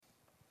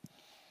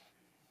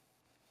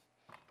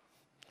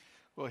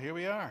Well, here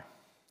we are.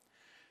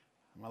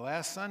 My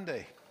last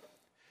Sunday.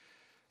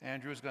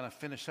 Andrew's going to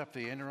finish up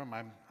the interim.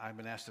 I've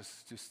been asked to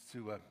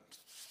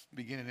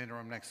begin an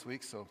interim next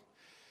week. So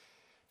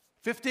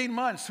 15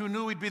 months. Who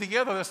knew we'd be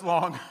together this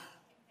long?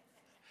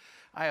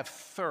 I have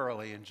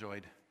thoroughly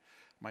enjoyed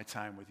my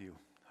time with you.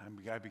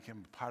 I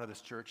became part of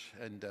this church,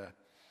 and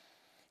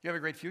you have a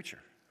great future.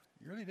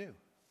 You really do.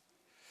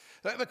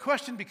 The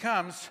question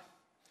becomes,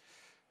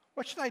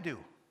 what should I do?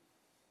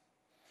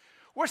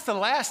 What's the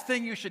last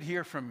thing you should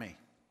hear from me?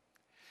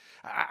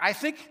 I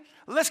think,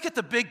 let's get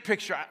the big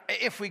picture.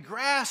 If we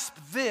grasp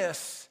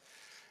this,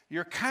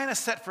 you're kind of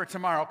set for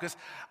tomorrow, because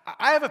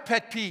I have a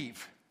pet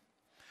peeve.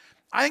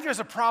 I think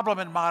there's a problem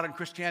in modern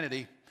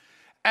Christianity,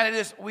 and it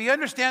is we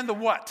understand the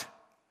what.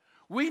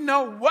 We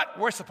know what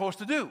we're supposed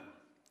to do.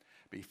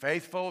 Be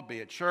faithful,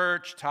 be at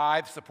church,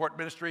 tithe, support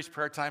ministries,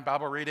 prayer time,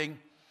 Bible reading.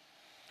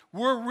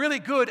 We're really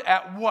good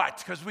at what,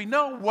 because we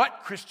know what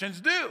Christians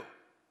do.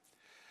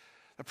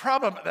 The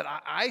problem that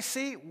I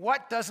see,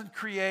 what doesn't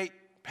create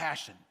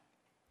passion?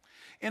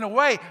 In a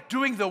way,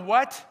 doing the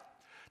what,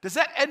 does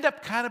that end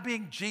up kind of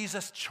being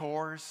Jesus'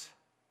 chores?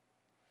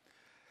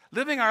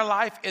 Living our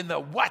life in the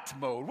what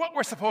mode, what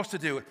we're supposed to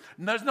do.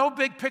 And there's no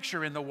big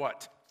picture in the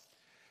what.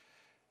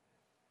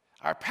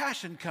 Our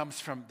passion comes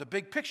from the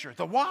big picture,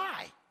 the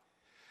why.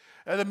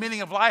 The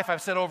meaning of life,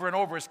 I've said over and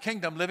over, is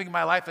kingdom, living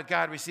my life that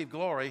God receive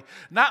glory.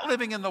 Not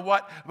living in the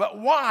what, but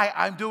why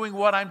I'm doing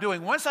what I'm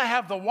doing. Once I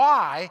have the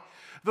why,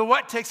 the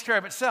what takes care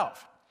of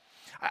itself.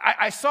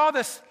 I saw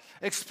this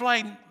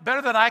explained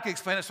better than I could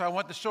explain it, so I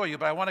want to show you,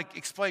 but I want to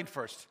explain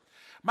first.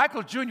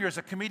 Michael Jr. is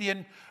a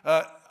comedian.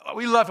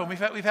 We love him. We've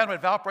had him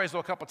at Valparaiso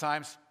a couple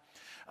times.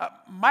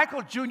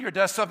 Michael Jr.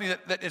 does something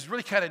that is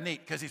really kind of neat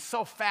because he's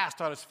so fast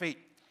on his feet.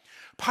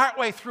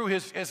 Partway through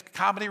his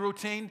comedy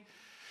routine,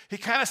 he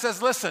kind of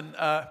says, listen,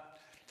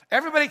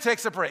 everybody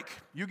takes a break.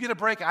 You get a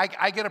break,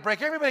 I get a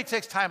break. Everybody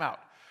takes time out.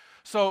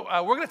 So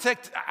we're going to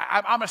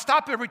I'm going to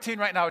stop the routine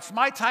right now. It's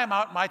my time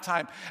out, my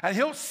time. And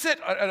he'll sit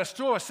at a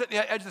stool or sit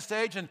at the edge of the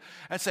stage and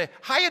say,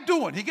 how you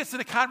doing? He gets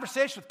into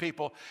conversation with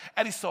people,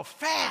 and he's so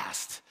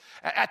fast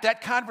at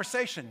that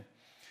conversation.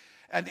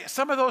 And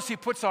some of those he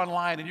puts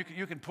online, and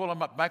you can pull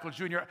them up. Michael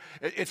Jr.,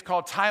 it's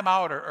called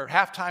Timeout or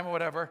Halftime or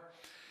whatever.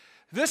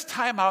 This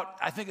timeout,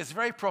 I think, is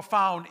very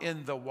profound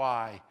in the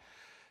why.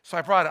 So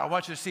I brought it. I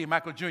want you to see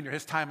Michael Jr.,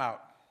 his timeout.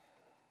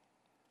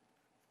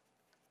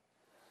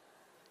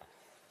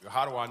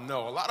 How do I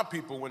know? A lot of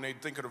people, when they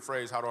think of the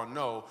phrase, how do I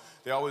know,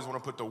 they always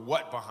want to put the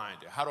what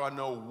behind it. How do I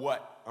know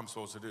what I'm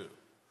supposed to do?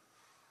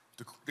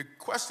 The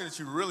question that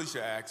you really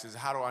should ask is,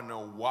 how do I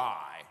know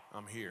why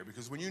I'm here?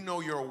 Because when you know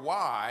your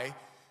why,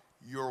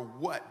 your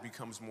what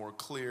becomes more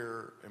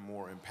clear and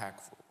more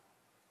impactful.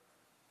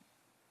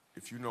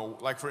 If you know,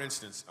 like for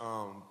instance,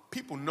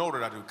 people know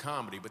that I do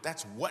comedy, but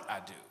that's what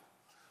I do.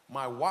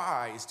 My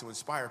why is to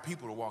inspire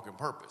people to walk in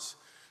purpose.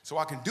 So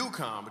I can do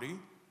comedy,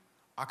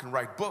 I can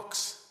write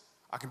books,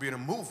 I can be in a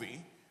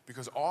movie,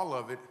 because all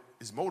of it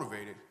is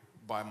motivated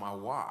by my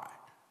why.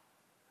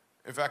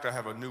 In fact, I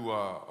have a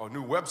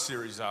new web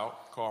series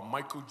out called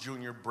Michael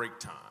Jr. Break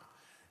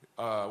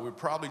Time. We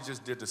probably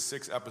just did the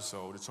 6th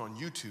episode. It's on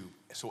YouTube.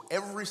 So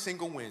every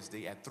single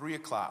Wednesday at 3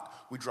 o'clock,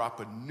 we drop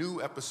a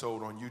new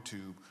episode on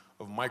YouTube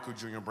of Michael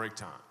Jr. Break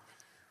Time.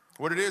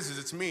 What it is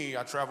it's me.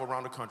 I travel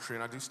around the country,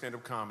 and I do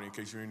stand-up comedy, in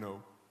case you didn't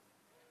know.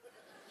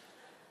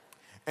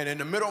 And in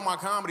the middle of my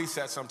comedy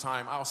set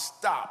sometime, I'll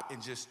stop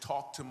and just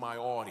talk to my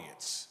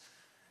audience.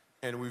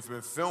 And we've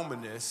been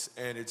filming this,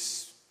 and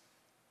it's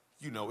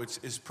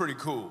pretty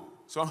cool.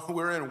 So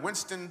we're in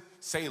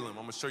Winston-Salem. I'm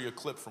going to show you a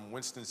clip from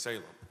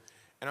Winston-Salem.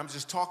 And I'm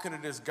just talking to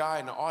this guy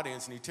in the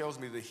audience, and he tells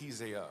me that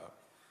he's a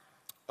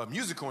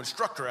musical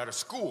instructor at a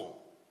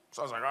school.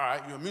 So I was like, all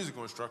right, you're a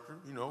musical instructor.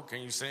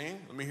 Can you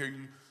sing? Let me hear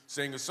you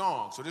sing a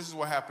song. So this is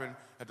what happened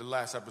at the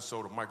last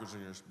episode of Michael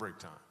Jr.'s Break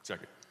Time.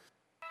 Check it.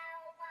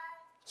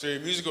 So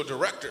you're a musical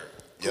director.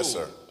 Cool. Yes,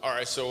 sir. All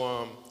right,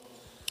 so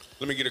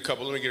let me get a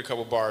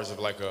couple bars of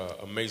like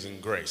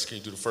Amazing Grace. Can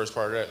you do the first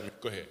part of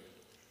that? Go ahead.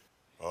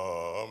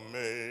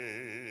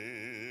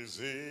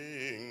 Amazing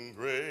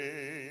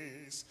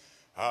grace,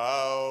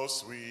 how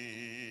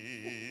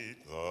sweet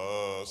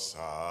the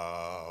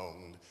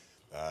sound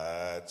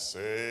that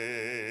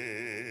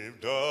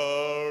saved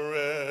a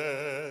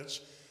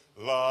wretch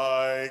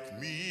like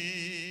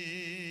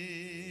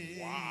me.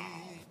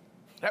 Wow.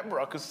 That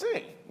bro could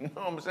sing. You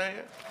know what I'm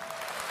saying?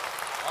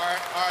 All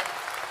right.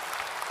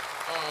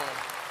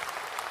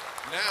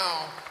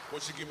 Now,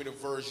 what you give me the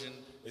version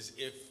is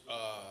if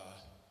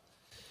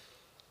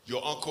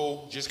your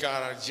uncle just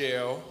got out of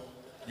jail,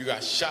 you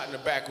got shot in the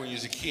back when you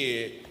was a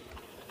kid.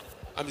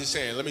 I'm just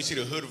saying, let me see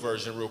the hood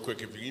version real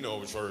quick, if you know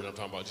which version I'm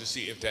talking about. Just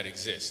see if that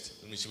exists.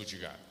 Let me see what you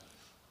got.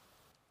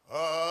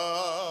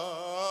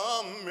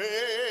 Amazing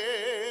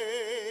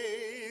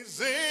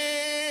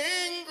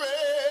grace,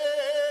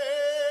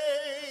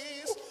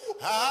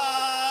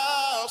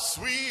 how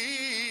sweet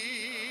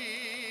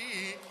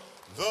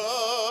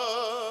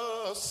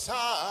the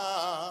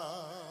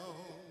sound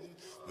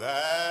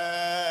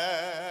that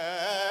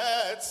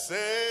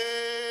saved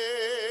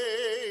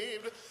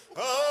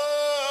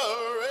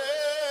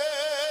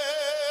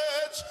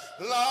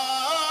like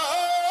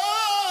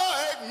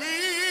me.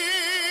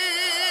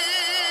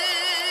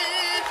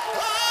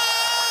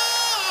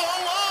 I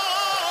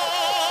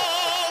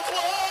once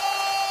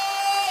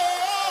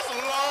was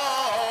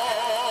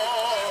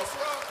lost,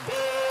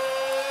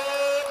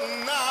 but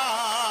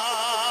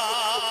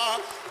now,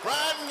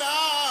 right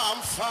now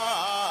I'm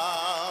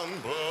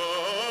found,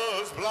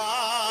 was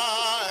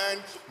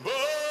blind,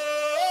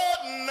 but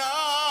now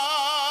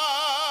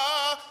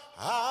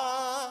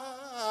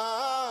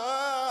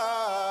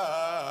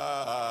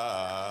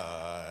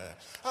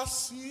I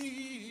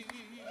see.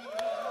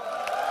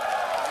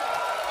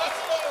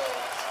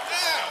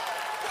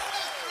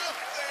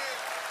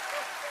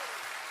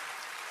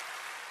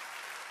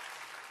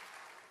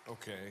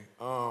 Okay.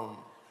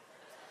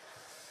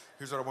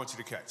 Here's what I want you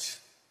to catch.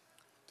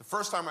 The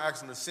first time I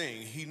asked him to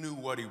sing, he knew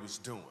what he was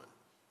doing.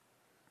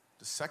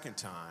 The second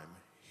time,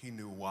 he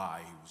knew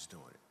why he was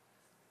doing it.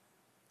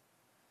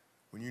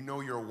 When you know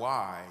your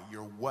why,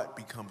 your what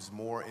becomes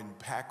more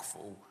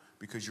impactful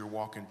because you're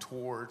walking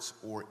towards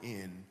or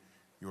in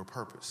your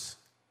purpose.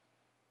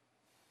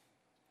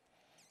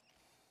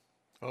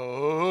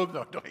 Oh,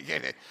 no, don't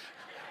get it.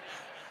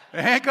 It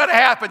ain't going to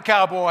happen,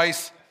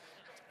 cowboys.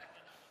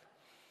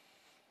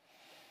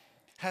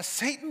 Has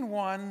Satan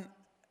won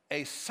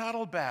a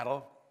subtle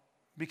battle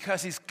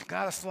because he's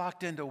got us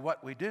locked into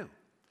what we do?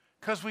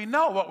 Because we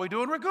know what we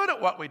do and we're good at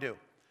what we do.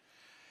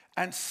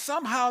 And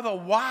somehow the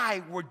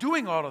why we're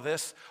doing all of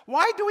this,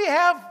 why do we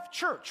have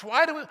church?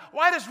 Why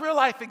does real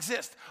life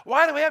exist?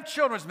 Why do we have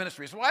children's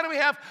ministries? Why do we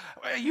have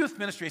youth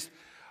ministries?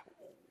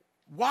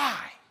 Why?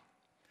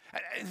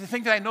 And the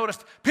thing that I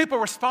noticed, people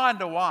respond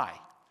to why.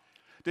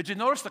 Did you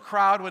notice the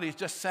crowd when he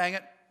just sang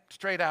it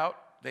straight out?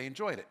 They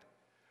enjoyed it.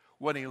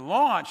 When he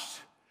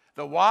launched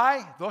the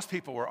why, those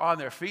people were on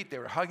their feet. They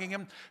were hugging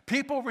him.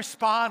 People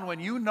respond when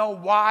you know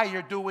why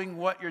you're doing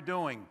what you're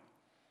doing.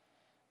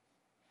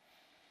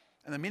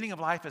 And the meaning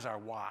of life is our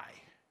why.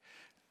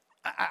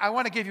 I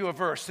want to give you a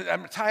verse. I'm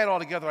going to tie it all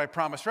together, I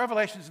promise.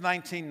 Revelations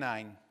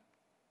 19:9.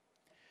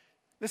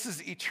 This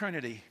is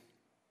eternity,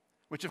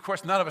 which of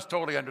course none of us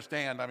totally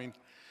understand.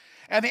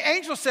 And the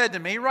angel said to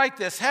me, write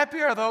this,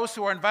 happy are those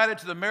who are invited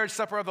to the marriage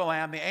supper of the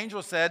Lamb. The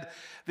angel said,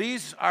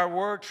 these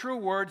are true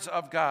words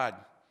of God.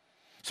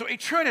 So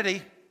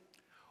eternity,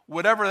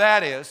 whatever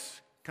that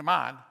is, come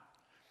on.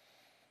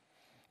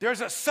 There's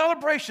a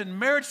celebration,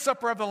 marriage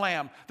supper of the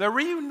Lamb, the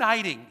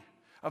reuniting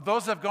of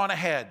those that have gone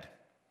ahead.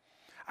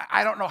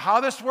 I don't know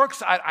how this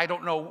works. I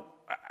don't know.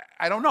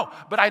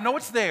 But I know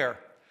it's there.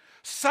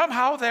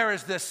 Somehow there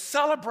is this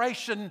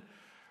celebration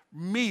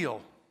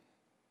meal.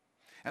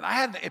 And I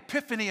had an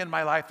epiphany in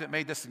my life that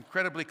made this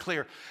incredibly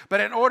clear. But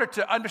in order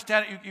to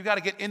understand it, you got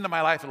to get into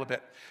my life a little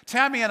bit.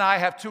 Tammy and I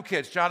have two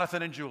kids,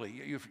 Jonathan and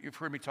Julie. You've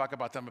heard me talk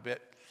about them a bit.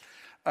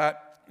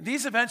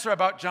 These events are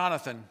about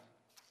Jonathan.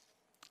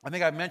 I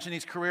think I've mentioned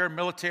his career in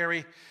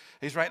military.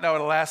 He's right now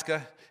in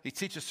Alaska. He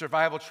teaches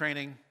survival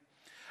training.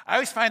 I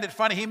always find it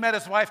funny. He met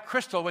his wife,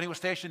 Crystal, when he was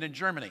stationed in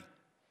Germany.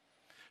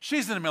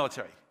 She's in the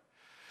military.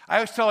 I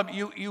always tell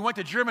him, you went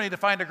to Germany to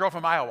find a girl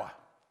from Iowa.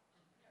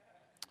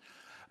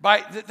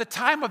 By the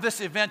time of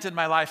this event in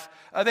my life,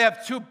 they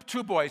have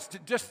two boys,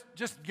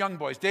 just young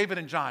boys, David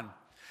and John.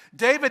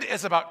 David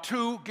is about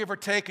 2, give or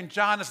take, and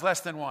John is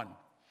less than 1.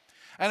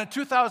 And in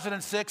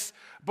 2006,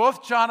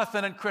 both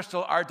Jonathan and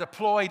Crystal are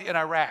deployed in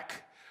Iraq,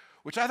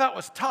 which I thought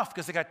was tough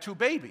because they got 2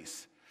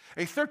 babies.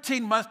 A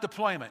 13-month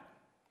deployment.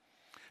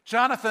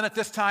 Jonathan at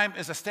this time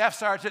is a staff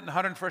sergeant in the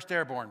 101st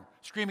Airborne,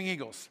 Screaming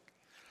Eagles.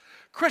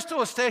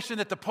 Crystal is stationed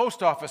at the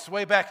post office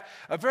way back,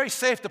 a very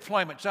safe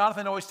deployment.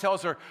 Jonathan always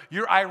tells her,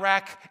 your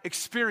Iraq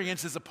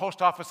experience is a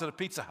post office at a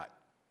Pizza Hut.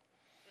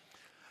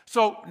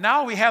 So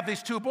now we have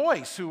these 2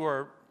 boys who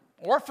are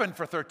orphaned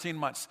for 13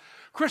 months.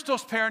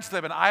 Crystal's parents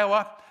live in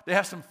Iowa. They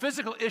have some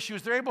physical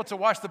issues. They're able to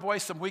watch the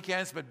boys some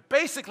weekends, but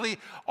basically,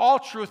 all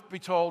truth be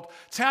told,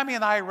 Tammy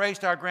and I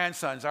raised our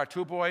grandsons, our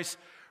 2 boys,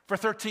 for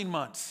 13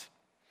 months.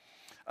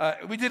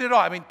 We did it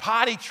all.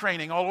 Potty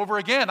training all over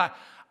again.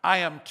 I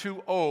am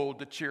too old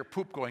to cheer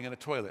poop going in a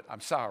toilet.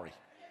 I'm sorry.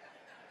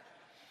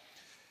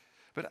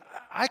 But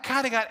I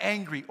kind of got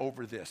angry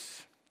over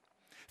this.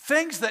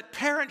 Things that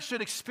parents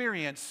should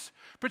experience,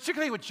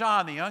 particularly with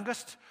John, the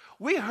youngest,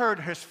 we heard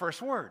his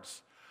first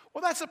words.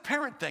 Well, that's a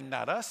parent thing,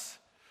 not us.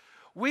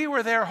 We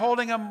were there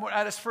holding him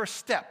at his first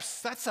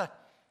steps. That's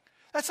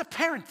a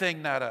parent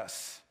thing, not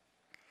us.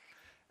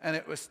 And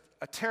it was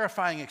a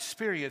terrifying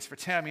experience for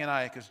Tammy and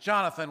I because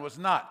Jonathan was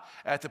not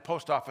at the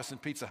post office and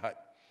Pizza Hut.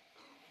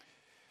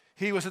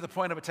 He was at the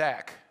point of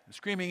attack. The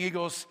Screaming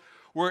Eagles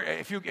were,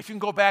 if you can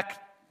go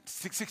back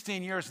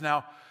 16 years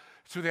now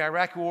to the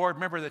Iraq War,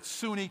 remember that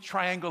Sunni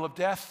Triangle of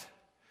Death?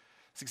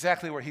 It's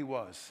exactly where he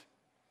was.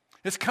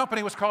 His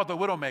company was called the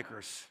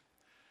Widowmakers.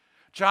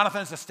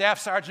 Jonathan's a staff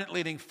sergeant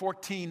leading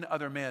 14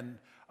 other men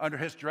under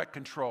his direct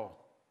control.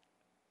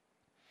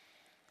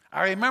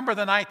 I remember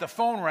the night the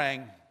phone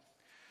rang,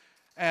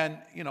 and,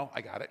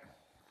 I got it.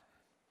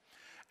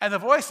 And the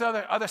voice on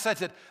the other side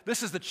said,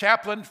 this is the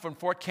chaplain from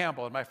Fort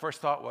Campbell. And my first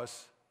thought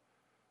was,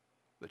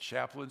 the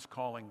chaplain's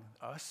calling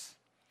us?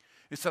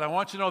 He said, I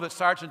want you to know that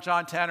Sergeant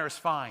John Tanner is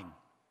fine.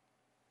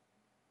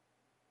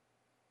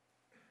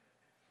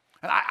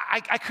 And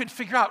I couldn't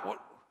figure out what,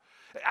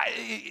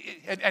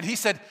 and he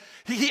said,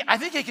 I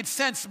think he could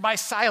sense my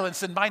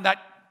silence and my not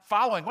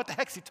following. What the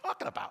heck's he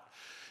talking about?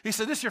 He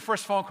said, this is your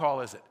first phone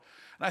call, is it?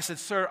 And I said,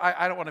 sir,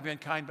 I don't want to be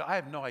unkind, but I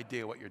have no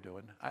idea what you're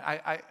doing.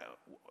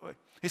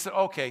 He said,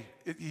 okay.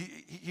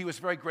 He was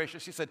very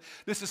gracious. He said,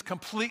 this is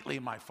completely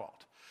my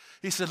fault.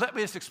 He said, let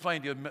me just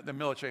explain to you the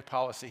military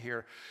policy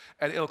here,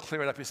 and it'll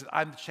clear it up. He said,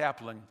 I'm the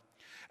chaplain,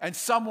 and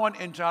someone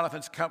in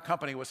Jonathan's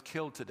company was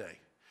killed today.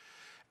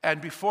 And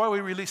before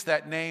we release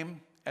that name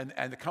and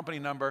the company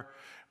number,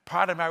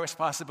 part of my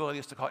responsibility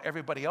is to call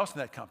everybody else in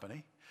that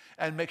company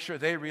and make sure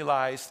they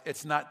realize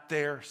it's not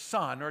their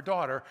son or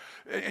daughter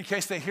in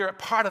case they hear it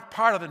part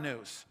of the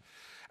news.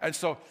 And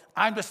so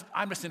I'm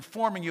just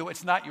informing you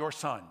it's not your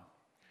son.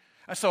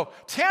 And so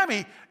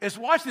Tammy is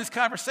watching this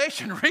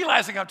conversation,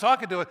 realizing I'm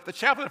talking to the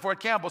chaplain at Fort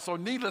Campbell, so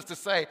needless to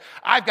say,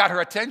 I've got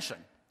her attention.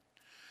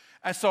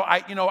 And so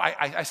I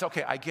said,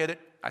 okay, I get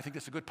it. I think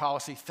it's a good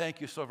policy. Thank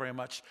you so very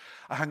much.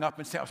 I hung up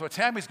and so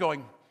Tammy's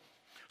going,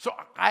 so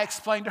I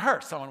explained to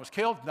her, someone was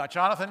killed, not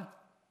Jonathan.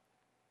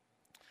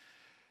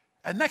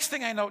 And next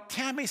thing I know,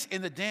 Tammy's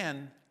in the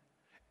den,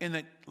 in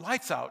the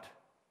lights out,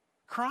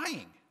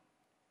 crying.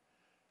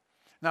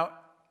 Now,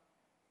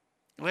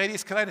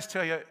 ladies, can I just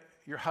tell you,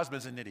 your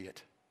husband's an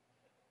idiot.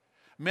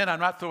 Men, I'm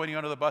not throwing you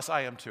under the bus,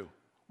 I am too.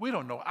 We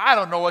don't know. I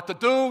don't know what to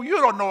do. You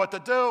don't know what to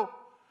do.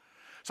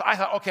 So I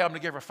thought, okay, I'm going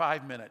to give her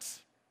 5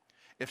 minutes.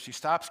 If she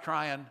stops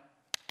crying,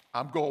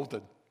 I'm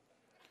golden.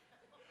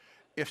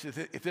 If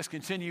this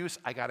continues,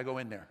 I got to go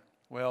in there.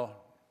 Well,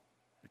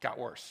 it got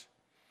worse.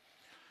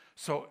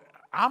 So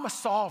I'm a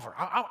solver.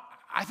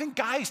 I think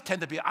guys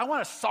tend to be, I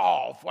want to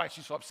solve why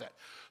she's so upset.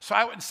 So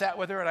I went and sat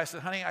with her and I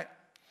said, honey,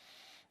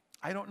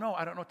 I don't know.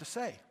 I don't know what to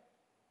say.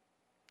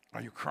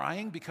 Are you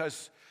crying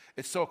because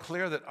it's so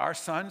clear that our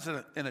son's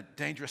in a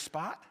dangerous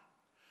spot?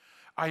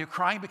 Are you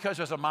crying because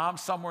there's a mom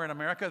somewhere in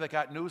America that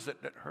got news that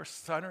her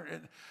son,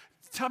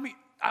 tell me,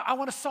 I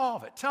want to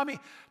solve it.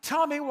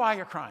 Tell me why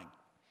you're crying.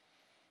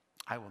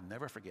 I will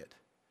never forget.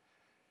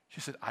 She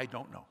said, I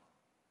don't know.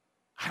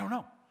 I don't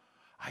know.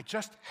 I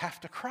just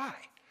have to cry.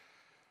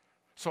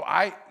 So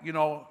I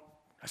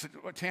said,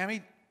 well,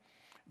 Tammy,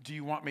 do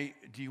you want me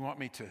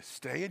to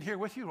stay in here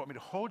with you? Want me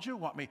to hold you?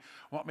 Want me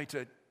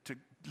to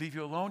leave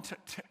you alone?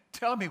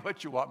 Tell me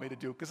what you want me to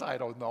do, because I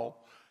don't know.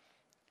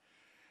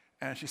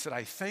 And she said,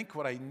 I think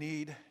what I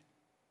need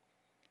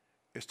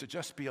is to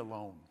just be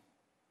alone.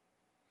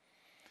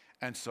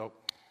 And so,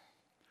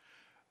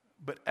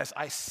 but as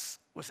I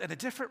was in a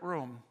different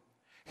room,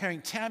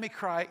 hearing Tammy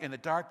cry in the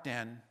dark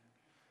den,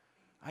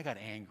 I got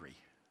angry.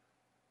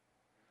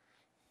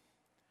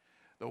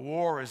 The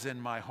war is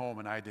in my home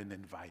and I didn't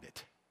invite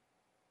it.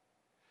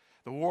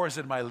 The war is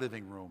in my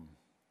living room.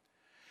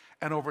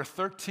 And over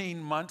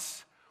 13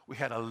 months, we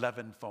had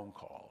 11 phone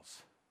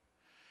calls.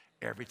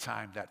 Every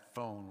time that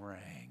phone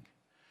rang,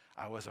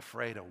 I was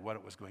afraid of what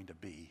it was going to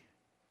be.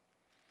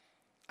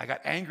 I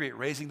got angry at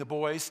raising the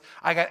boys.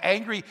 I got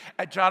angry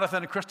at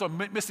Jonathan and Crystal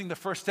missing the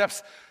first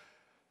steps,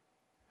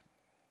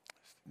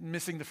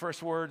 missing the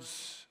first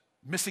words,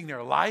 missing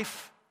their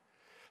life.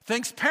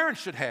 Things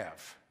parents should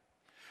have.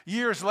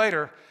 Years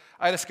later,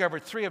 I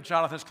discovered 3 of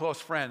Jonathan's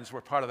close friends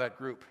were part of that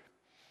group.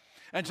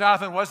 And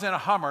Jonathan was in a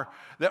Hummer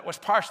that was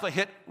partially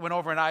hit, went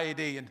over an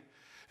IED, and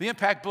the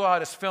impact blew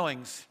out his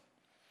fillings.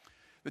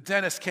 The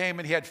dentist came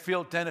and he had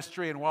field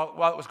dentistry, and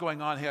while it was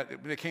going on,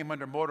 they came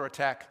under mortar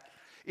attack.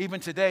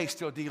 Even today,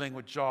 still dealing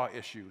with jaw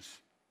issues.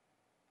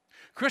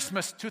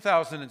 Christmas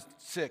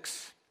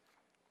 2006,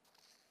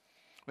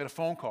 we had a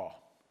phone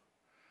call.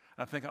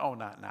 And I'm thinking, oh,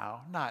 not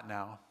now, not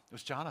now. It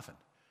was Jonathan.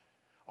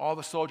 All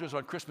the soldiers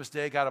on Christmas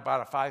Day got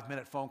about a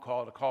 5-minute phone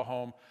call to call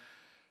home.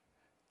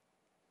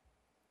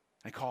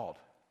 They called.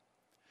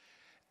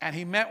 And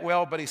he meant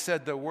well, but he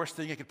said the worst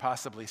thing he could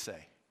possibly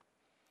say.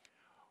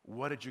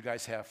 What did you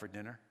guys have for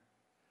dinner?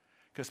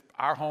 Because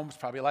our home's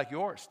probably like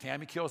yours.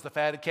 Tammy kills the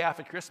fatted calf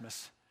at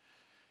Christmas.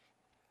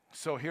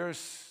 So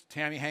here's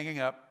Tammy hanging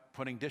up,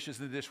 putting dishes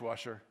in the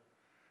dishwasher,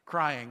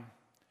 crying.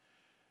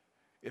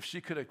 If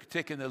she could have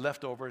taken the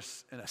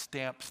leftovers in a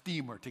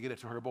steamer to get it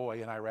to her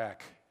boy in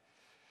Iraq.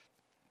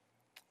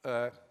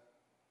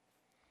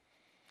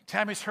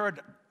 Tammy's heard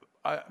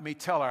me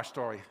tell our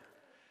story,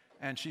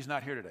 and she's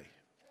not here today.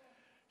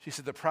 She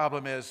said, the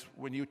problem is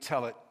when you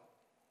tell it,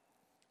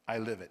 I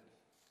live it.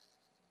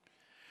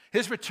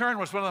 His return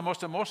was one of the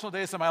most emotional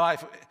days of my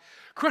life.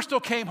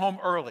 Crystal came home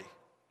early.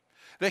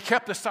 They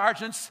kept the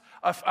sergeants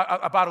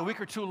about a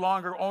week or two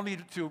longer, only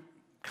to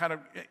kind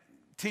of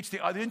teach the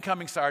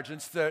incoming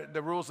sergeants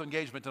the rules of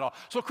engagement and all.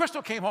 So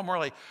Crystal came home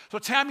early. So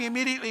Tammy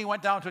immediately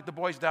went down, took the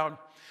boys down,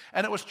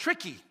 and it was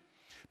tricky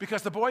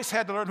because the boys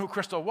had to learn who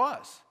Crystal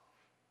was.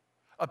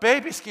 A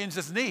baby skins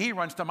his knee, he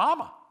runs to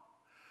mama.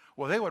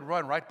 Well, they would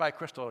run right by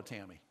Crystal and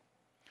Tammy.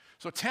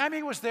 So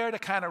Tammy was there to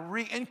kind of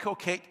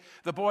re-inculcate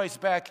the boys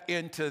back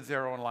into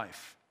their own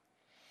life.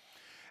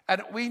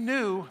 And we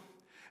knew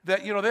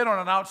that, they don't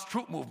announce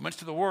troop movements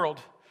to the world,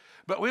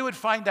 But we would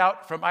find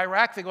out from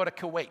Iraq, they go to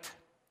Kuwait.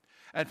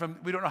 And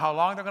we don't know how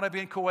long they're going to be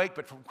in Kuwait,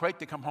 but from Kuwait,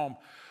 they come home.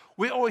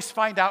 We always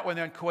find out when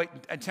they're in Kuwait.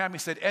 And Tammy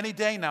said, any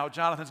day now,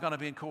 Jonathan's going to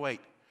be in Kuwait.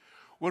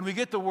 When we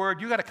get the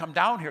word, you got to come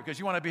down here because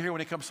you want to be here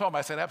when he comes home.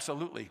 I said,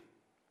 absolutely.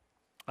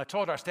 I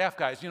told our staff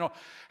guys,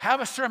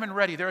 have a sermon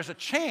ready. There's a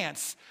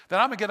chance that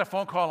I'm going to get a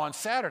phone call on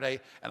Saturday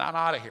and I'm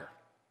out of here.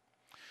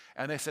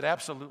 And they said,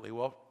 absolutely.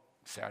 Well,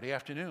 Saturday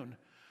afternoon,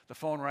 the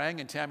phone rang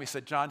and Tammy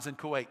said, John's in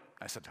Kuwait.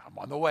 I said, I'm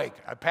on the way.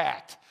 I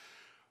packed.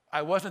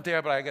 I wasn't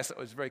there, but I guess it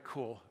was very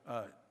cool.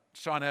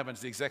 Sean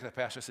Evans, the executive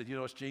pastor, said,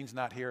 Gene's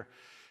not here.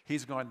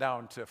 He's going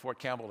down to Fort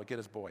Campbell to get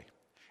his boy.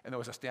 And there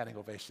was a standing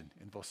ovation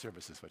in both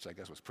services, which I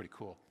guess was pretty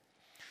cool.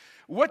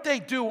 What they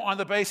do on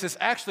the base is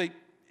actually,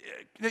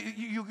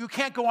 you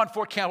can't go on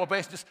Fort Campbell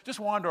base, just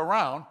wander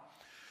around.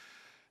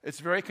 It's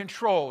very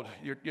controlled.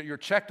 You're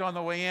checked on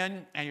the way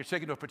in, and you're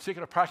taken to a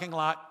particular parking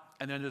lot,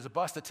 and then there's a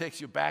bus that takes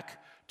you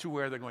back to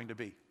where they're going to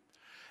be.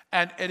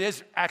 And it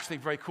is actually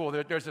very cool.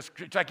 There's this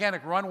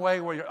gigantic runway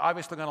where you're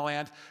obviously going to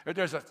land.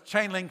 There's a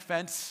chain link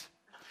fence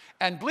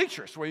and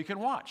bleachers where you can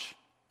watch.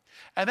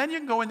 And then you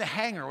can go in the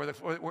hangar.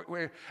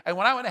 And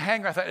when I went to the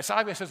hangar, I thought it's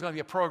obvious there's going to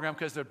be a program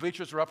because the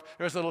bleachers are up.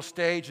 There's a little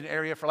stage and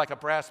area for like a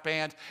brass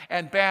band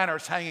and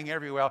banners hanging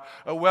everywhere.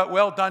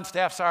 Well done,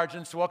 Staff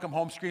Sergeants. Welcome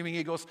home, Screaming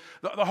Eagles.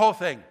 The whole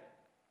thing.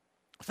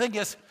 The thing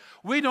is,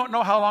 we don't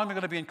know how long they're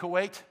going to be in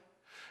Kuwait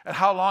and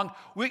how long.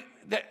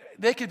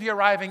 They could be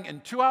arriving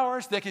in 2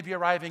 hours. They could be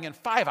arriving in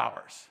 5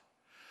 hours.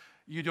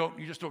 You don't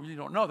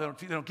know.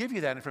 They don't give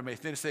you that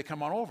information. They just say,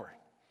 come on over.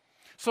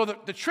 So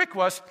the trick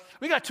was,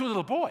 we got 2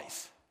 little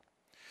boys.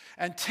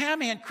 And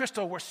Tammy and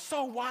Crystal were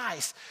so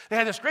wise. They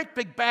had this great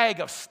big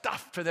bag of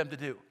stuff for them to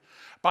do.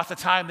 About the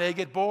time they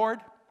get bored,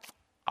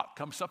 out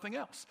comes something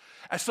else.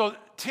 And so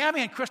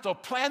Tammy and Crystal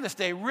planned this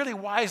day really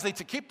wisely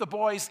to keep the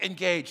boys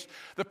engaged.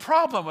 The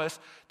problem was,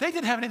 they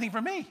didn't have anything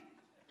for me.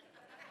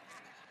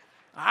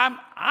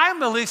 I'm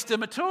the least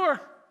immature.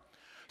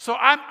 So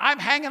I'm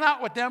hanging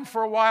out with them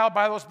for a while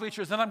by those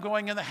bleachers. Then I'm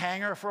going in the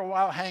hangar for a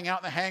while, hang out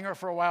in the hangar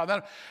for a while.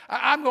 Then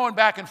I'm going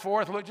back and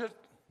forth.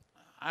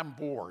 I'm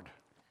bored.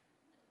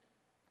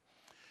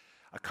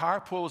 A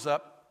car pulls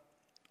up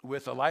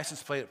with a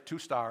license plate of 2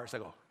 stars. I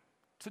go,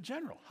 it's a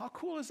general. How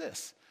cool is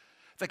this?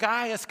 The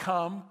guy has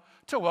come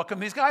to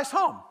welcome these guys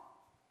home.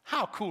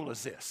 How cool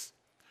is this?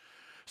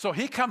 So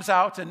he comes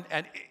out, and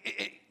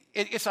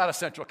it's out of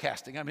central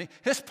casting. I mean,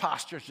 his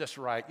posture's just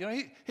right.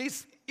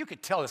 You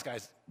could tell this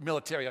guy's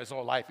military his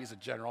whole life. He's a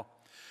general.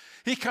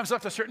 He comes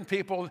up to certain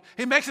people.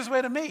 He makes his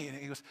way to me, and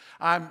he goes,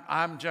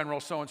 I'm General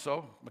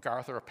so-and-so,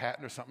 MacArthur or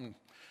Patton or something.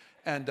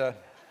 And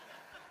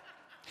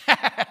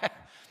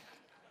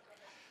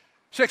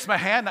shakes my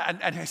hand,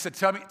 and he said,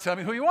 tell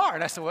me who you are.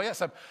 And I said, well,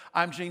 yes,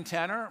 I'm Gene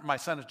Tanner. My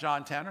son is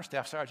John Tanner,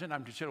 Staff Sergeant.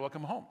 I'm just here to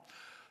welcome him home.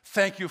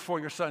 Thank you for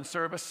your son's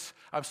service.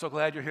 I'm so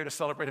glad you're here to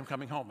celebrate him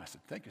coming home. I said,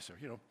 thank you, sir.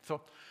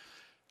 So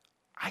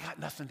I got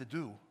nothing to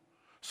do.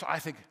 So I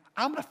think,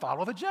 I'm going to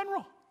follow the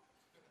general.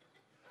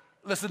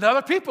 Listen to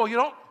other people,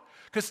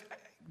 because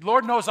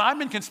Lord knows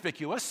I'm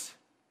inconspicuous.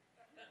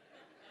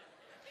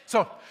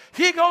 So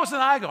he goes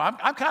and I go. I'm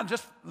kind of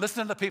just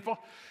listening to people.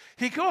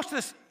 He goes to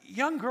this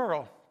young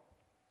girl,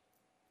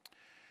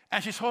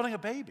 and she's holding a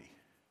baby.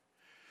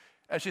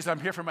 And she said, I'm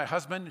here for my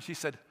husband. And she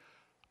said,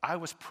 I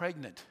was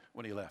pregnant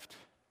when he left.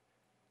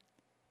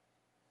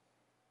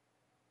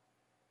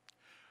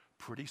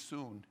 Pretty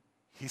soon,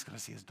 he's going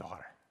to see his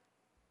daughter.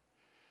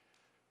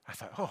 I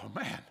thought, oh,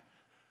 man,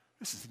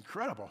 this is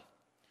incredible.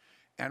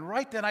 And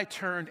right then I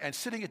turned, and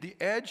sitting at the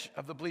edge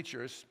of the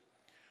bleachers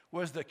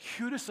was the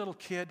cutest little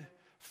kid,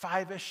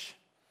 5-ish,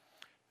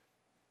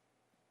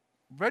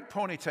 red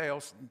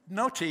ponytails,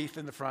 no teeth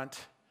in the front.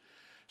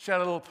 She had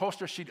a little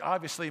poster she'd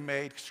obviously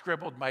made,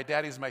 scribbled, my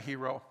daddy's my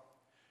hero.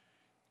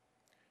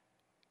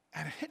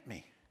 And it hit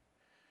me.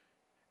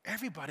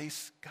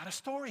 Everybody's got a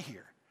story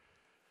here.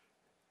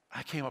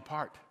 I came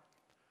apart.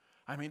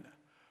 I mean,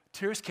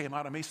 tears came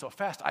out of me so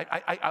fast.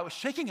 I was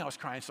shaking, I was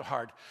crying so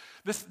hard.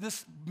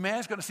 This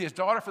man's going to see his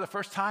daughter for the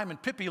first time,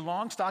 and Pippi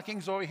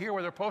Longstockings over here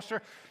with her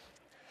poster.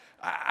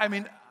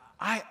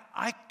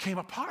 I came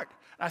apart.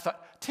 I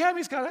thought,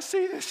 Tammy's got to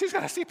see this. She's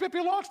got to see Pippi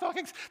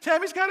Longstockings.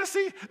 Tammy's got to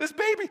see this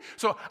baby.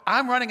 So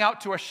I'm running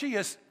out to where she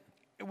is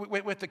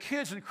with the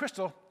kids and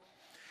Crystal,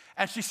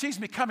 and she sees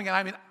me coming,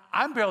 and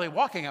I'm barely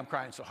walking. I'm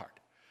crying so hard.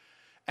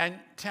 And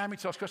Tammy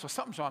tells Crystal,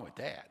 something's wrong with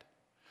Dad.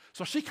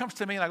 So she comes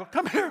to me, and I go,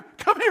 come here.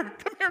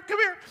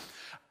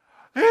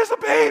 Here's a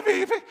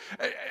baby.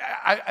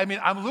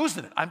 I'm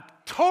losing it. I'm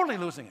totally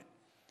losing it.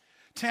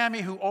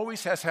 Tammy, who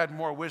always has had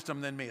more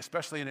wisdom than me,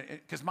 especially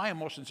because my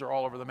emotions are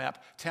all over the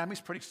map,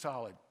 Tammy's pretty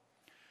solid.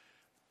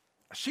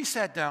 She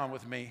sat down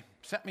with me,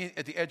 sat me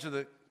at the edge of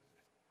the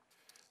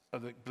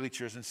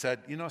bleachers and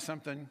said, you know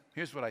something?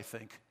 Here's what I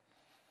think.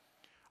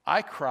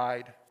 I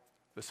cried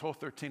this whole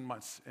 13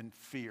 months in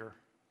fear.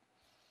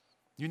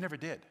 You never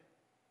did.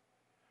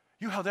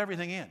 You held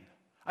everything in.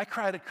 I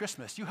cried at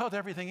Christmas. You held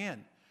everything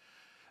in.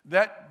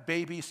 That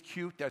baby's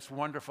cute. That's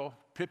wonderful.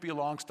 Pippi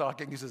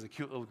Longstockings is a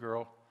cute little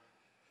girl.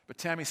 But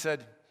Tammy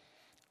said,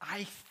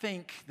 I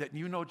think that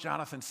you know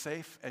Jonathan's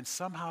safe, and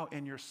somehow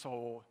in your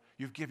soul,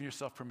 you've given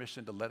yourself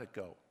permission to let it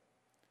go.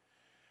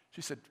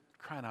 She said,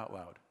 crying out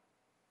loud,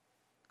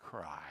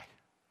 cry.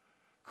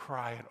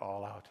 Cry it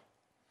all out.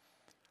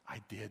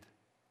 I did.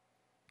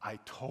 I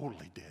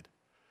totally did.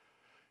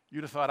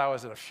 You'd have thought I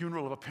was at a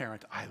funeral of a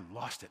parent. I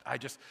lost it.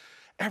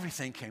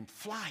 Everything came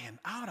flying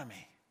out of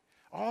me.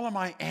 All of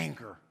my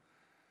anger.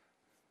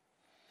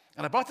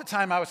 And about the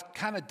time I was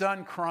kind of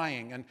done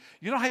crying, and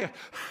you know how you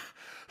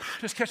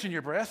just catching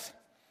your breath?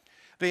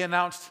 They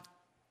announced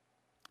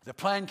the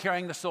plane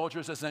carrying the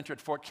soldiers has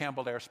entered Fort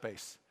Campbell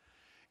Airspace.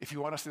 If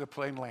you want to see the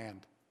plane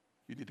land,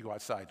 you need to go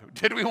outside.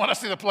 Did we want to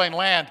see the plane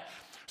land?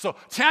 So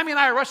Tammy and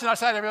I are rushing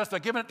outside.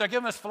 They're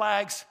giving us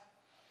flags.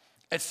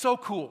 It's so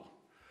cool.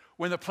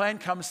 When the plane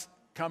comes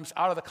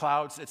out of the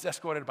clouds, it's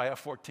escorted by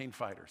F-14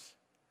 fighters.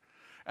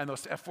 And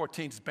those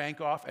F-14s bank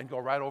off and go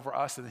right over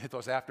us and hit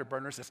those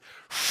afterburners.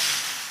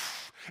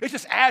 It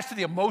just adds to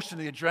the emotion,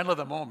 the adrenaline of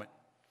the moment.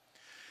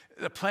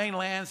 The plane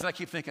lands, and I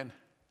keep thinking,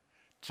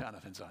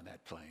 Jonathan's on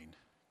that plane.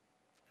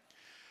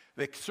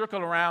 They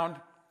circle around,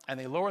 and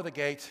they lower the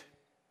gate,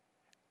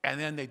 and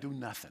then they do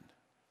nothing.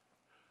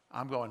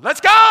 I'm going,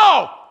 let's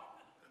go!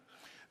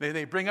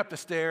 They bring up the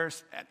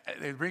stairs, and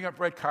they bring up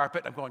red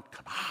carpet. I'm going,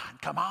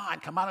 come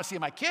on, I see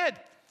my kid.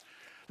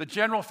 The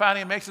general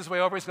finally makes his way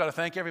over. He's got to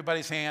thank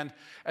everybody's hand.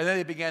 And then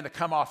they began to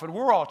come off, and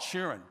we're all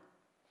cheering.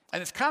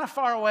 And it's kind of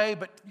far away,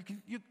 but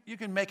you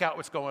can make out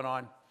what's going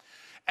on.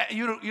 And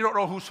you don't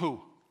know who's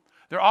who.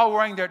 They're all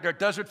wearing their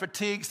desert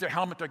fatigues, their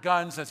helmet, their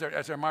guns as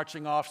they're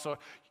marching off. So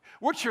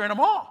we're cheering them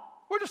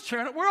all. We're just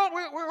cheering.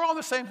 We're all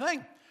the same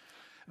thing.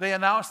 They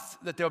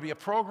announced that there'll be a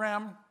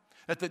program,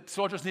 that the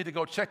soldiers need to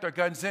go check their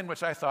guns in,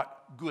 which I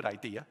thought, good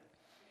idea.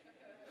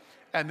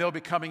 And they'll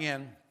be coming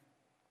in.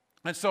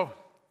 And so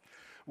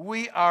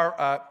we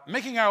are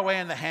making our way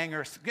in the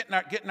hangars,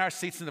 getting our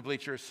seats in the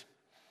bleachers.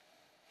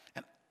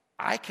 And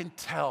I can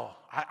tell,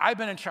 I've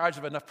been in charge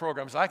of enough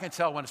programs, I can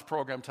tell when it's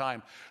program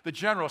time. The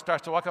general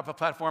starts to walk up the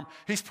platform.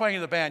 He's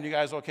playing the band. You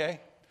guys okay?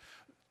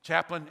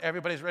 Chaplain,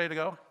 everybody's ready to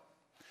go?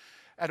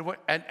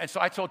 And so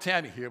I told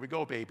Tammy, here we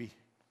go, baby.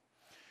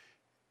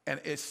 And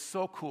it's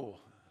so cool.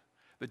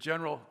 The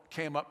general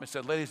came up and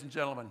said, ladies and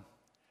gentlemen,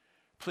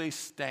 please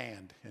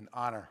stand in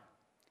honor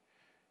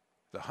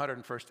the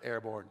 101st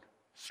Airborne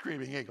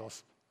Screaming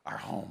Eagles are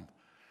home.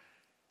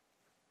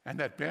 And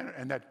that banner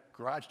and that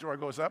garage door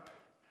goes up.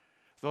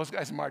 Those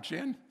guys march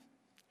in.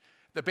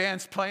 The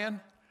band's playing.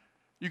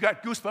 You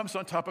got goosebumps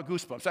on top of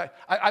goosebumps.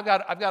 I've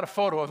got a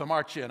photo of the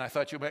march in. I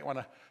thought you might want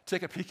to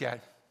take a peek at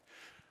it.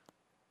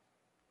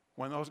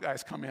 When those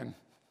guys come in,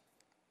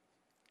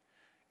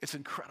 it's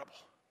incredible.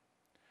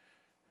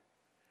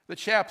 The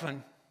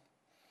chaplain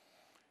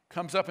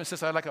comes up and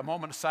says, I'd like a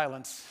moment of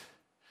silence.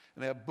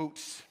 And they have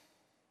boots,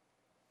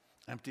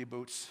 empty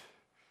boots.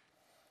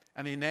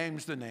 And he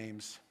names the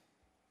names.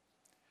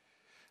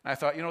 And I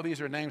thought,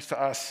 these are names to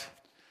us,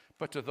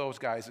 but to those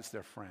guys, it's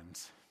their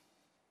friends.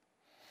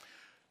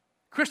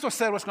 Crystal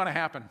said what's going to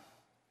happen.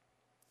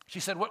 She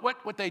said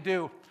what they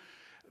do,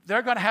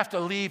 they're going to have to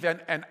leave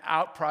an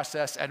out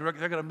process, and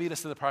they're going to meet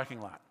us in the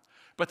parking lot.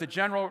 But the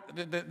general,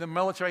 the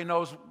military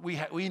knows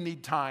we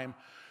need time.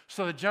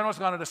 So the general's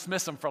going to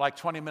dismiss them for like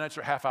 20 minutes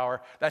or half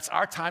hour. That's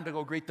our time to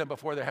go greet them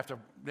before they have to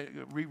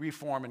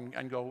reform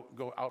and go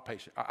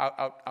outpatient,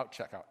 out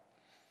checkout.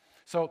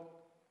 So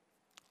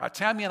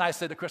Tammy and I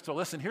said to Crystal,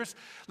 listen,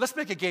 let's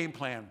make a game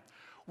plan.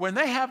 When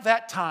they have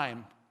that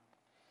time,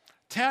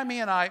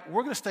 Tammy and I,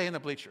 we're going to stay in the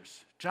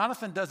bleachers.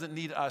 Jonathan doesn't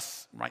need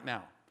us right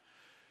now.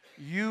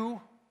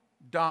 You,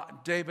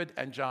 David,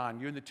 and John,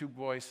 you and the two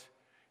boys,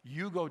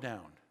 you go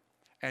down,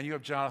 and you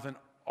have Jonathan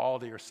all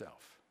to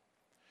yourself.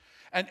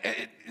 And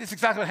it's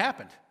exactly what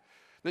happened.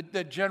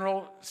 The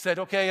general said,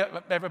 okay,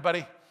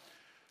 everybody,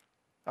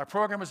 our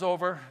program is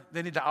over.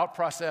 They need to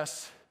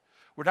out-process.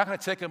 We're not going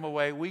to take them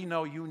away. We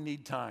know you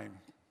need time.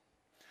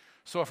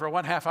 So for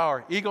 1.5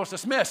 hour, Eagles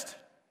dismissed.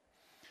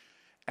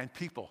 And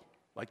people,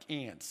 like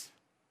ants,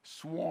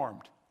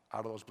 swarmed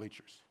out of those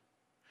bleachers.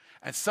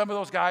 And some of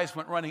those guys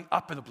went running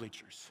up in the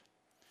bleachers.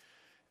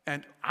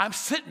 And I'm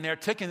sitting there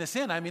taking this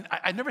in. I mean,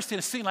 I've never seen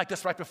a scene like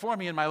this right before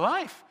me in my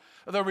life.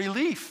 The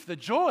relief, the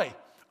joy,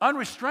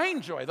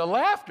 unrestrained joy, the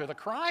laughter, the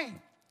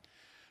crying.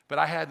 But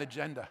I had an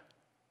agenda.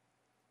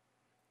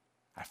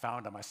 I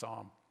found him, I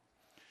saw him.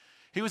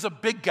 He was a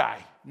big guy,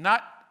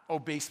 not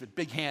obese, but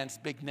big hands,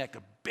 big neck,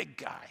 a big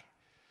guy.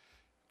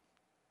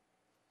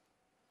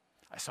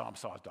 I saw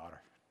his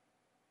daughter.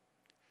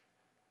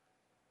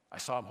 I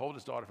saw him hold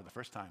his daughter for the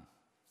first time.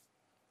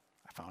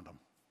 I found him.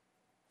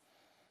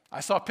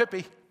 I saw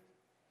Pippi.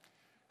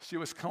 She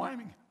was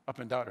climbing up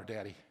and down her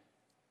daddy.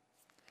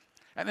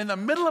 And in the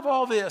middle of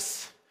all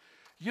this,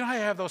 you know how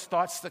you have those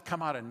thoughts that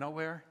come out of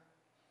nowhere?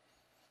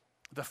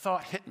 The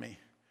thought hit me.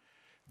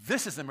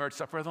 This is the marriage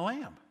supper of the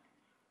Lamb.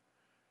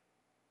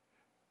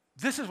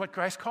 This is what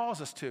Christ calls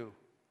us to.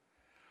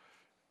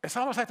 It's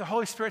almost like the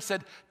Holy Spirit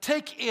said,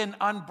 take in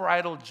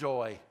unbridled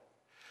joy.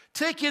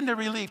 Take in the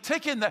relief.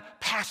 Take in the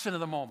passion of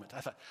the moment.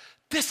 I thought,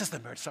 this is the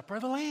marriage supper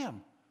of the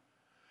Lamb.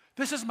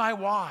 This is my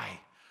why.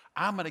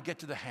 I'm going to get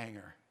to the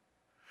hangar.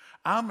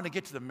 I'm going to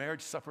get to the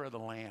marriage supper of the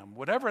Lamb.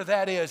 Whatever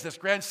that is, this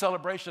grand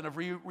celebration of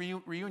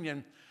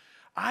reunion,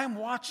 I'm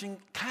watching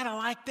kind of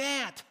like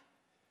that.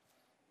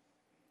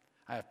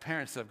 I have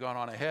parents that have gone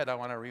on ahead. I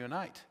want to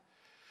reunite.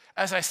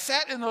 As I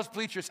sat in those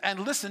bleachers and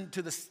listened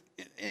to this,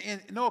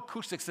 no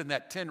acoustics in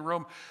that tin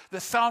room,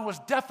 the sound was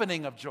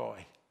deafening of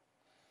joy.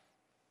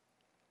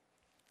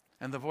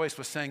 And the voice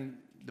was saying,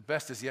 the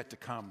best is yet to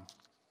come.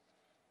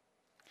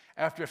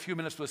 After a few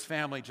minutes with his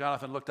family,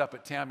 Jonathan looked up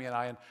at Tammy and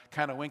I and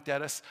kind of winked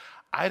at us.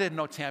 I didn't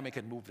know Tammy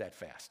could move that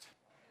fast.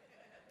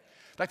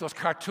 Like those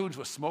cartoons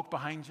with smoke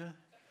behind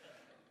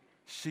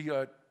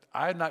you.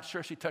 I'm not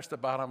sure she touched the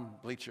bottom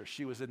bleacher.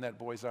 She was in that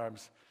boy's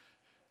arms.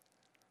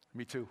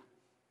 Me too.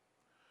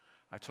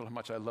 I told him how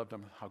much I loved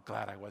him, how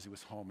glad I was he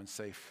was home and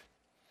safe.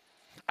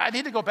 I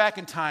need to go back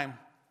in time.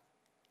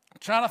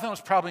 Jonathan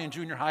was probably in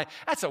junior high.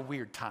 That's a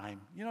weird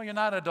time. You know, you're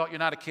not an adult, you're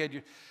not a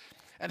kid.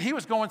 And he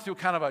was going through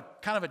kind of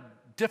a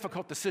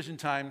difficult decision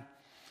time.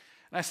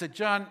 And I said,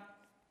 John,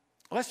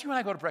 let's you and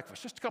I go to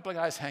breakfast. Just a couple of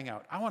guys hang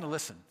out. I want to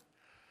listen.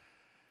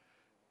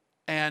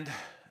 And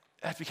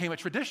that became a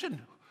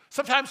tradition.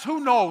 Sometimes who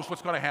knows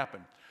what's going to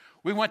happen.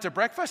 We went to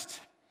breakfast,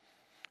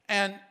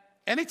 and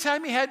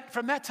anytime he had,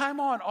 from that time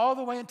on, all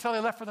the way until he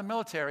left for the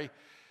military,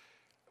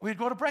 we'd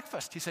go to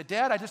breakfast. He said,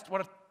 Dad, I just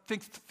want to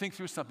think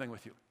through something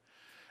with you.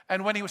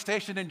 And when he was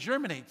stationed in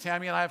Germany,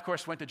 Tammy and I, of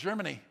course, went to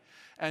Germany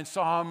and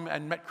saw him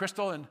and met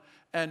Crystal, and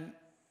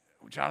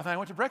Jonathan and I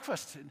went to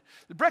breakfast. And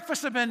the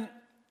breakfasts have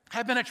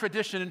been a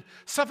tradition,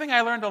 something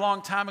I learned a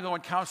long time ago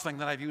in counseling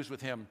that I've used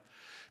with him.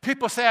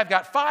 People say, I've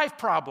got 5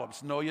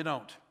 problems. No, you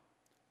don't.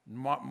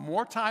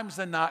 More times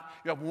than not,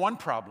 you have 1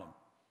 problem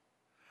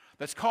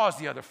that's caused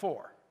the other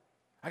 4.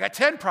 I got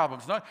 10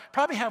 problems. No,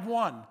 probably have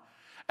 1.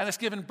 And it's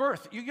given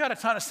birth. You got a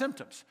ton of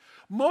symptoms.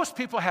 Most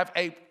people have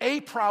a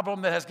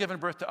problem that has given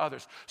birth to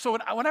others. So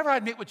whenever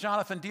I'd meet with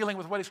Jonathan dealing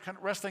with what he's kind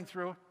of wrestling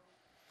through,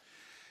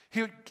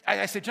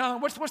 I say,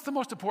 Jonathan, what's the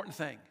most important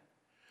thing?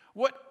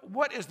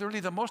 What is really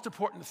the most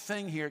important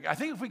thing here? I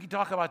think if we could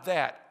talk about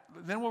that,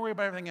 then we'll worry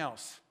about everything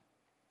else.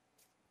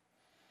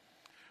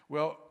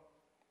 Well,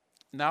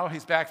 now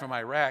he's back from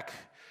Iraq,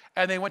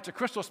 and they went to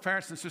Crystal's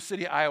parents in Sioux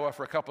City, Iowa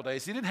for a couple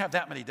days. He didn't have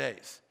that many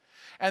days.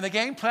 And the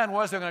game plan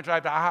was they're going to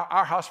drive to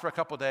our house for a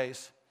couple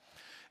days.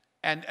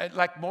 And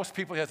like most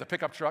people, he has a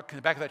pickup truck. In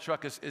the back of that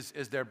truck is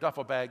their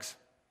duffel bags.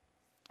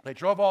 They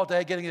drove all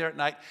day, getting there at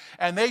night.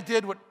 And they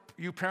did what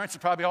you parents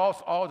have probably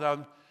all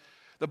done.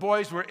 The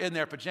boys were in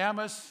their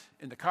pajamas,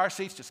 in the car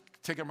seats, just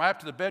taking them right up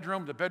to the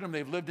bedroom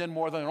they've lived in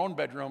more than their own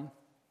bedroom.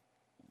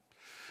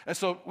 And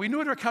so we knew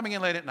they were coming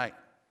in late at night.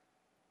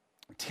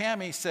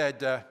 Tammy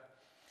said,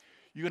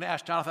 you going to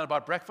ask Jonathan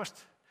about breakfast?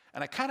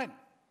 And I kind of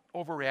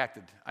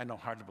overreacted. I know,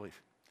 hard to believe.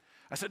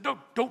 I said,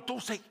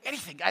 don't say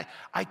anything.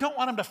 I don't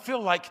want him to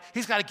feel like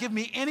he's got to give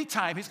me any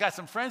time. He's got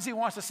some friends he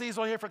wants to see. He's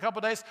only here for a couple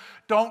of days.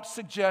 Don't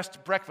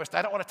suggest breakfast.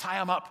 I don't want to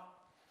tie him up.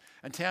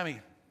 And Tammy,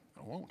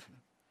 I won't.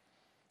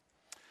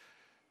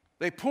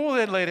 They pulled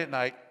in late at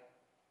night,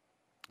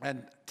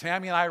 and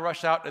Tammy and I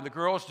rush out, and the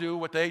girls do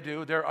what they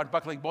do. They're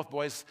unbuckling both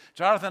boys.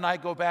 Jonathan and I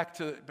go back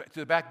to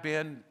the back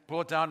bin,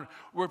 pull it down.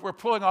 We're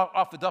pulling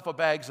off the duffel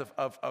bags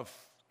of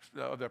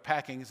their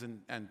packings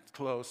and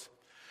clothes.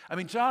 I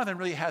mean, Jonathan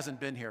really hasn't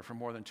been here for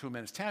more than 2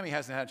 minutes. Tammy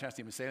hasn't had a chance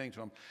to even say anything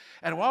to him.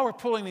 And while we're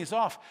pulling these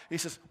off, he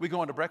says, we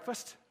going to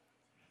breakfast?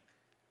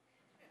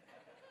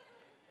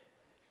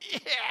 Yeah.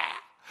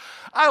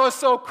 I was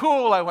so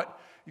cool. I went,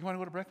 you want to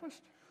go to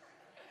breakfast?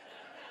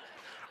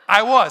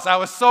 I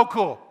was so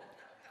cool.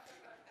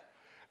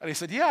 And he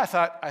said, yeah,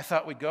 I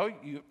thought we'd go.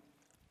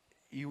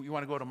 You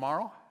want to go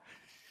tomorrow?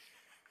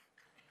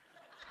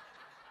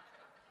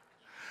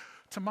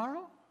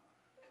 Tomorrow?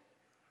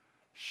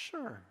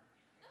 Sure.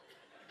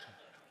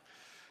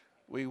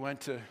 We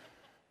went to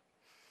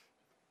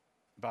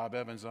Bob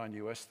Evans on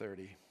US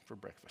 30 for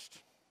breakfast.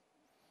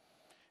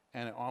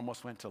 And it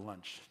almost went to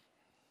lunch.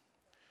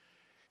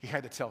 He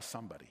had to tell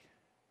somebody.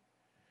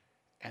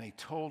 And he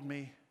told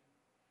me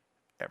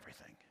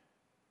everything.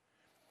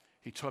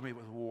 He told me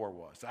what war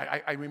was.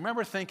 I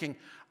remember thinking,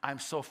 I'm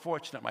so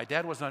fortunate. My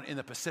dad was in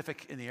the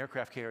Pacific in the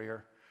aircraft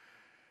carrier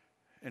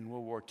in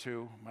World War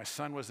II. My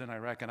son was in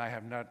Iraq, and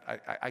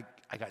I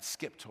got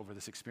skipped over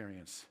this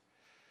experience.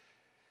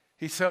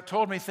 He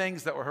told me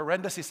things that were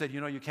horrendous. He said,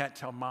 you can't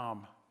tell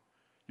Mom.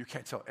 You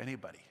can't tell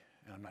anybody.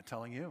 And I'm not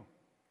telling you.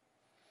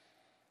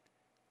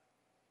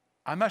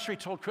 I'm not sure he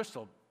told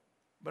Crystal,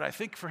 but I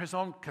think for his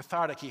own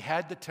cathartic, he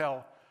had to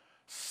tell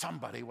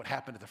somebody what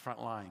happened at the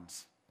front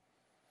lines.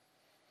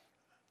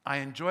 I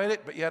enjoyed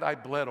it, but yet I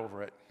bled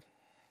over it.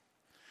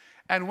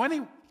 And when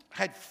he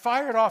had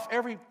fired off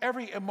every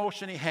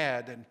emotion he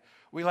had, and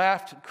we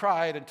laughed and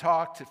cried and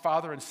talked to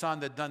father and son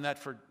that had done that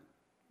for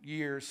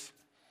years,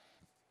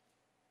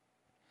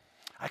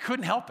 I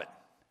couldn't help it.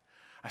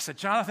 I said,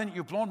 Jonathan,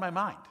 you've blown my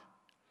mind.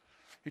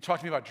 He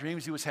talked to me about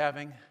dreams he was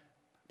having,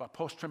 about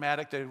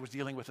post-traumatic that he was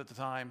dealing with at the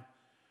time.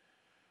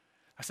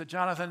 I said,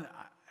 Jonathan,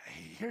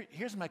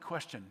 here's my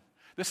question.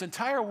 This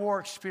entire war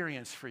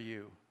experience for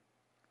you,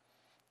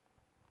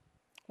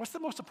 what's the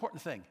most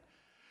important thing?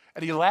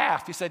 And he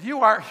laughed. He said,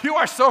 you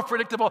are so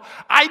predictable.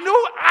 I knew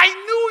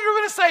you were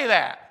going to say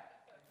that.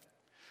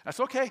 That's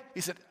okay.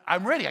 He said,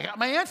 I'm ready. I got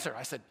my answer.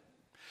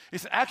 He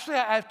said, actually,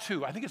 I have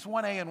two. I think it's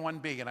 1A and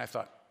 1B. And I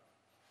thought,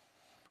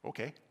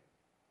 okay,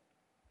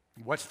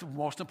 what's the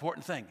most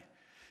important thing?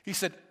 He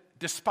said,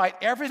 despite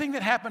everything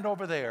that happened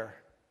over there,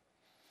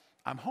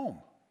 I'm home.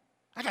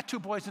 I got 2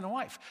 boys and a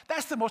wife.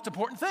 That's the most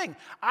important thing.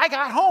 I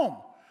got home.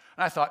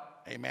 And I thought,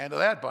 amen to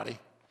that, buddy.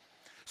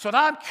 So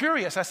now I'm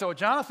curious. I said, well,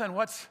 Jonathan,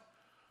 what's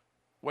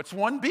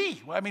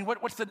 1B? I mean,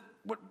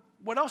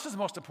 what else is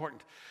most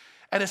important?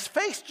 And his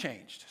face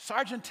changed.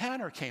 Sergeant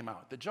Tanner came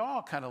out. The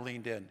jaw kind of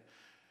leaned in.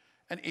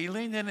 And he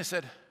leaned in and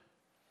said,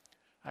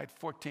 I had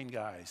 14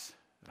 guys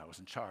that I was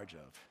in charge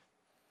of.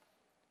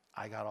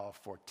 I got all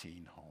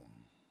 14 home.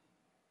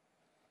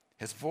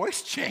 His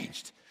voice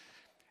changed.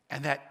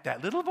 And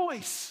that little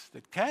voice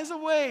that has a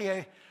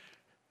way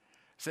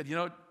said, you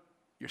know,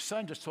 your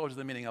son just told you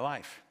the meaning of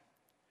life.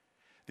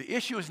 The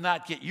issue is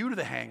not get you to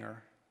the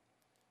hangar.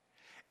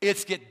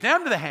 It's get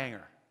them to the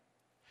hangar.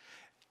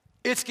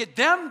 It's get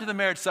them to the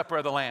marriage supper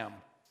of the Lamb.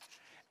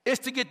 It's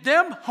to get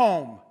them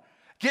home.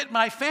 Get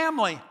my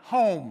family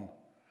home.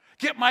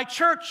 Get my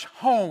church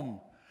home.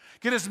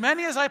 Get as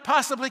many as I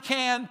possibly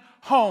can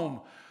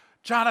home.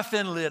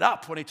 Jonathan lit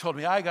up when he told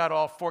me I got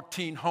all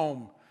 14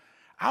 home.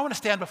 I want to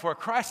stand before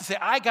Christ and say,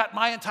 I got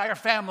my entire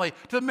family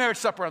to the marriage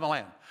supper of the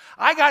Lamb.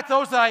 I got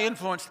those that I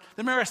influenced,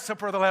 the marriage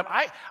supper of the Lamb.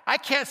 I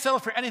can't settle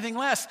for anything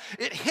less.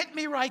 It hit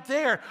me right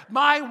there.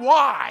 My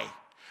why.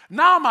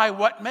 Now my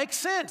what makes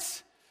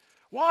sense.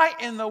 Why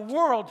in the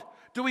world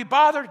do we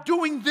bother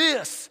doing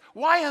this?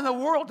 Why in the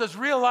world does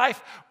Real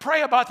Life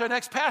pray about their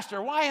next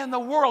pastor? Why in the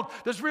world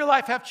does Real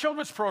Life have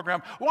children's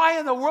program? Why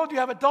in the world do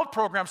you have adult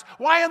programs?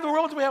 Why in the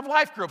world do we have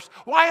life groups?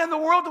 Why in the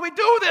world do we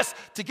do this?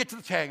 To get to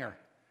the hangar,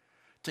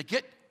 to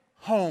get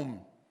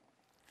home.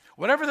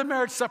 Whatever the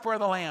marriage supper of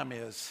the Lamb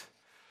is,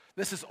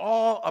 this is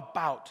all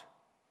about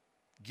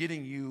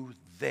getting you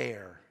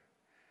there.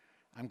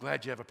 I'm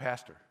glad you have a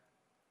pastor.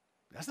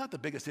 That's not the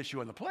biggest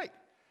issue on the plate.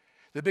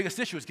 The biggest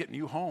issue is getting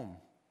you home.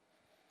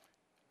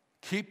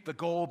 Keep the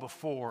goal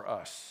before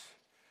us.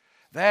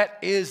 That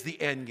is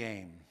the end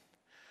game.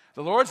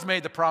 The Lord's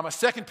made the promise.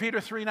 2 Peter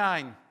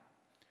 3:9.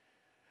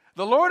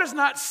 The Lord is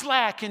not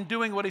slack in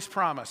doing what he's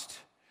promised,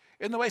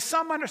 in the way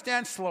some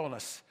understand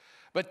slowness,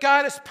 but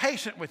God is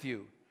patient with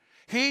you.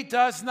 He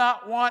does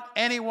not want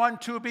anyone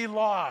to be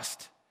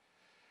lost,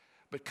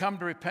 but come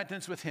to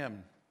repentance with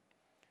him.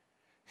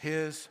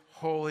 His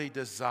holy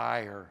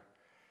desire,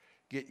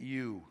 get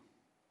you,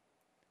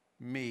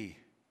 me,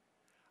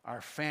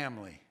 our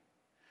family,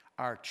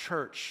 our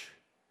church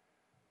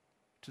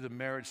to the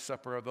marriage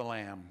supper of the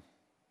Lamb,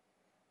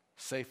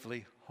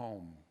 safely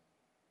home.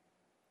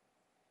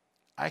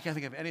 I can't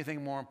think of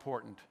anything more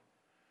important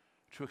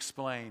to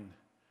explain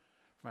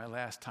my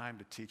last time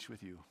to teach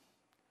with you.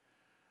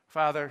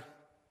 Father,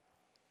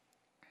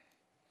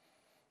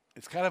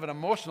 it's kind of an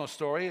emotional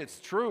story. It's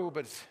true,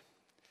 but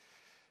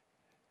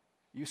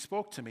you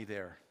spoke to me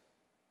there.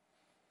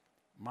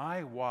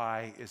 My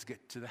why is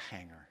get to the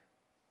hangar.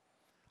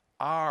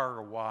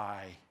 Our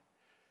why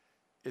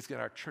is get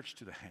our church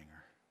to the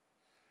hangar.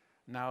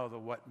 Now the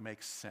what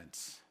makes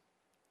sense.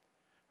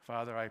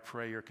 Father, I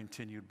pray your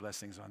continued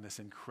blessings on this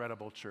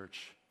incredible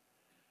church.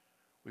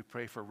 We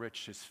pray for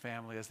Rich, his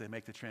family, as they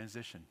make the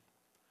transition.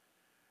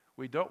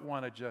 We don't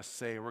want to just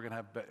say we're going to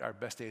have our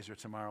best days are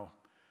tomorrow.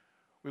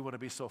 We want to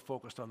be so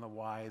focused on the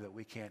why that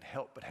we can't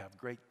help but have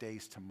great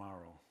days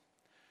tomorrow.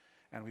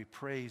 And we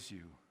praise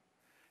you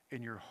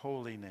in your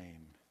holy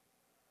name.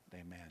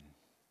 Amen.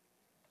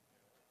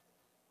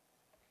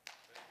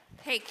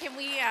 Hey, can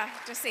we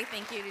just say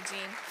thank you to Gene?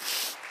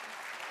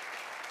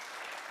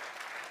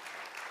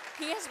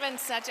 He has been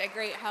such a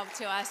great help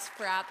to us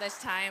throughout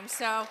this time.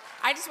 So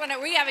I just want to,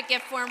 we have a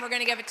gift for him. We're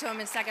going to give it to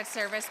him in second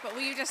service. But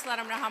will you just let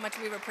him know how much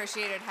we've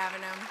appreciated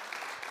having him?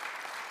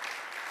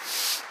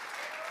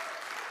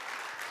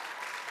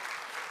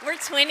 We're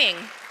twinning.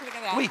 Look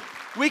at that.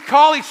 We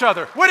call each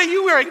other. What are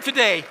you wearing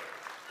today?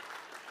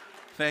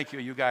 Thank you,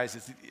 you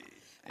guys.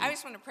 I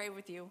just want to pray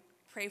with you,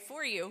 pray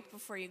for you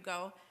before you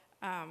go.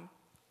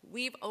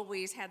 We've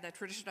always had the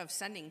tradition of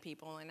sending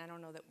people, and I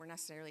don't know that we're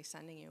necessarily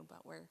sending you,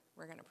 but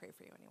we're going to pray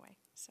for you anyway.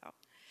 So,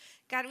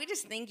 God, we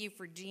just thank you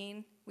for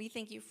Gene. We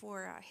thank you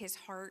for his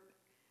heart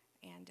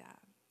and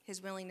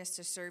his willingness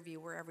to serve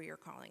you wherever you're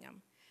calling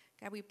him.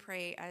 God, we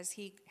pray as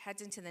he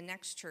heads into the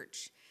next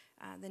church,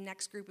 the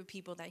next group of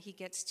people that he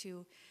gets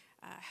to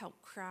help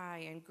cry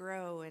and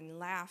grow and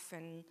laugh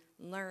and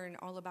learn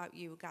all about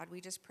you. God, we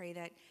just pray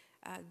that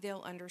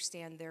they'll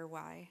understand their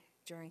why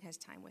during his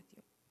time with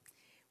you.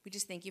 We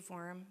just thank you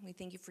for him. We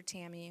thank you for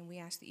Tammy, and we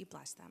ask that you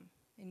bless them.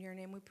 In your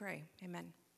name we pray. Amen.